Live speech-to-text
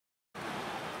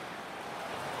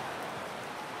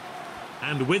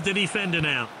And with the defender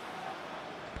now.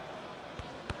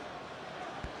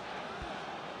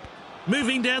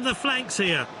 Moving down the flanks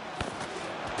here.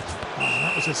 Oh,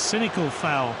 that was a cynical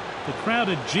foul. The crowd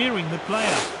are jeering the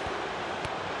player.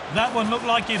 That one looked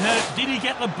like it hurt. Did he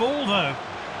get the ball, though?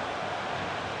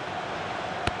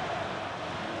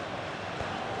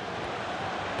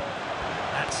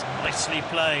 That's nicely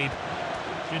played.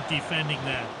 Good defending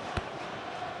there.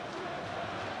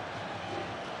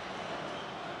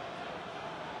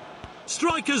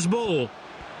 Striker's ball.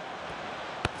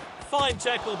 Fine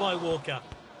tackle by Walker.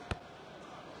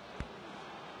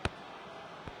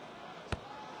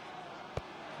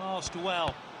 Passed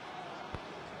well.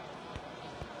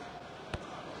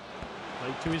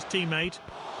 Played to his teammate.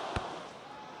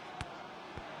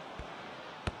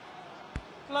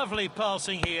 Lovely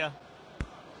passing here.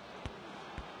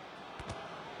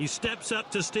 He steps up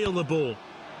to steal the ball.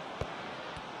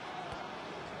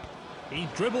 He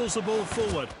dribbles the ball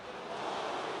forward.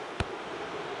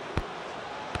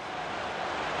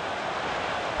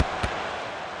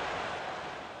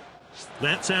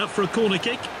 That's out for a corner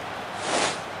kick.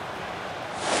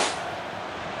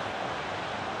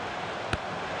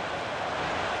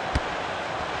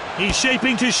 He's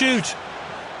shaping to shoot.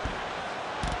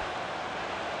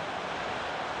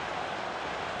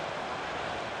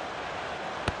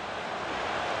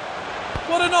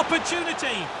 What an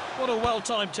opportunity! What a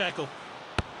well-timed tackle.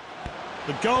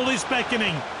 The goal is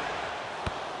beckoning.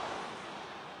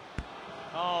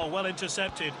 Oh, well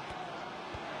intercepted.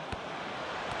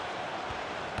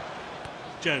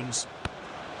 Jones.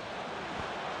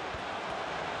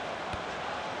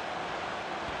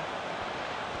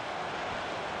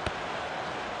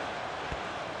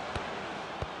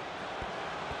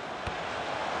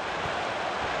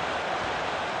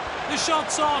 The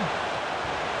shot's on.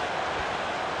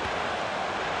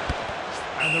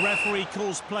 And the referee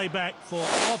calls play back for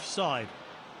offside.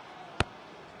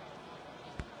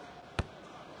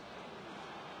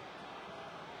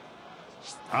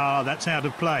 Ah, that's out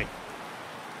of play.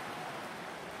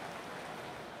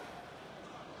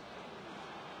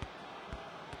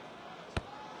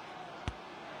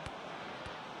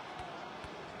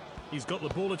 He's got the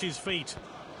ball at his feet.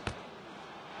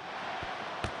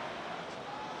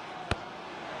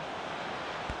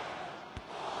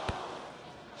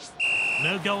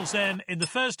 No goals then in the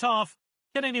first half.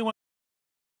 Can anyone...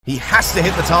 He has to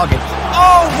hit the target.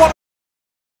 Oh, what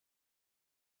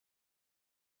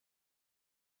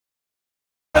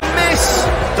a miss!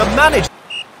 The manager...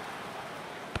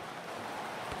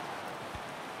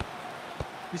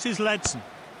 This is Ledson.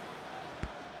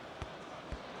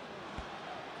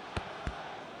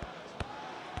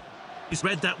 He's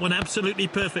read that one absolutely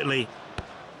perfectly.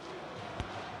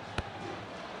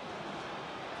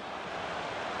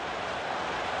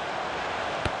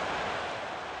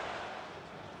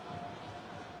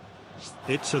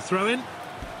 It's a throw-in.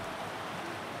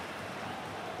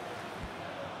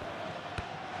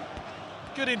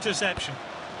 Good interception.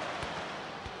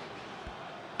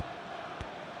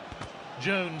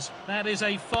 Jones, that is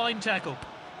a fine tackle.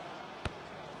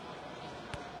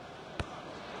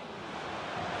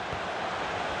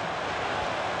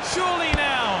 Surely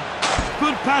now.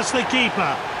 Good past the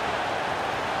keeper.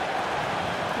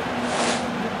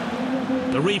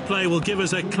 The replay will give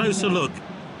us a closer look.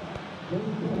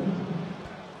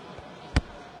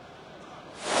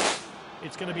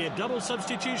 It's going to be a double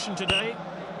substitution today.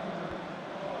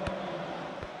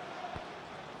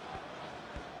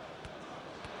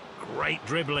 Great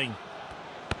dribbling.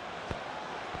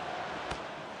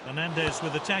 Hernandez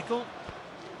with the tackle.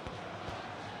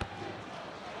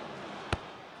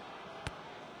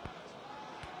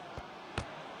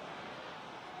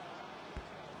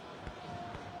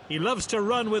 He loves to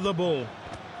run with the ball.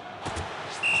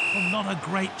 Well, not a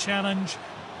great challenge.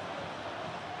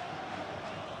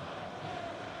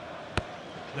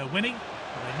 They're winning,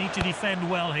 but they need to defend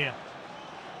well here.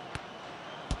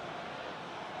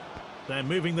 They're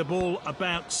moving the ball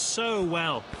about so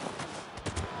well.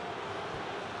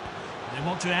 They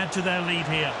want to add to their lead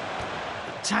here.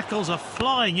 The tackles are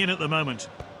flying in at the moment.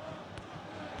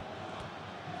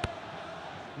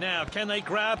 Now, can they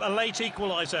grab a late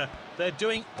equaliser? They're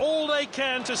doing all they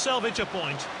can to salvage a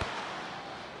point.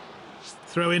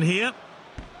 Throw in here.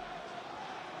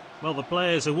 Well, the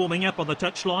players are warming up on the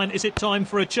touchline. Is it time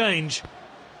for a change?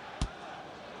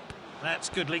 That's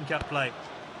good link-up play.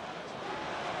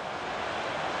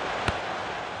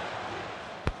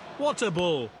 What a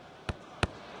ball.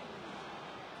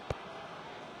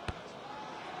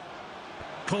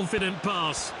 Confident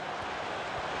pass.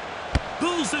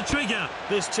 Pulls the trigger.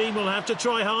 This team will have to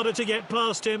try harder to get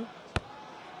past him.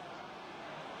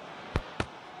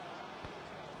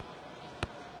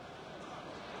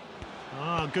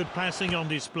 Oh, good passing on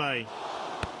display.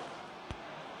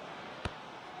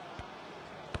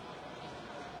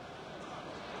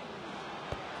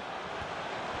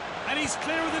 And he's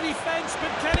clear of the defence, but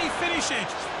can he finish it?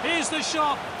 Here's the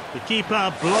shot. The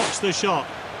keeper blocks the shot.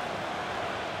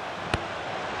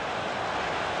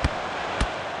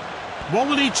 What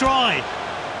will he try?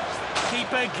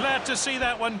 Keeper glad to see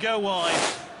that one go wide.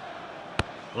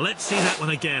 Let's see that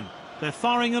one again. They're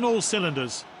firing on all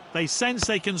cylinders. They sense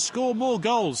they can score more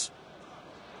goals.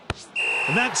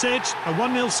 And that's it, a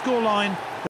 1-0 scoreline.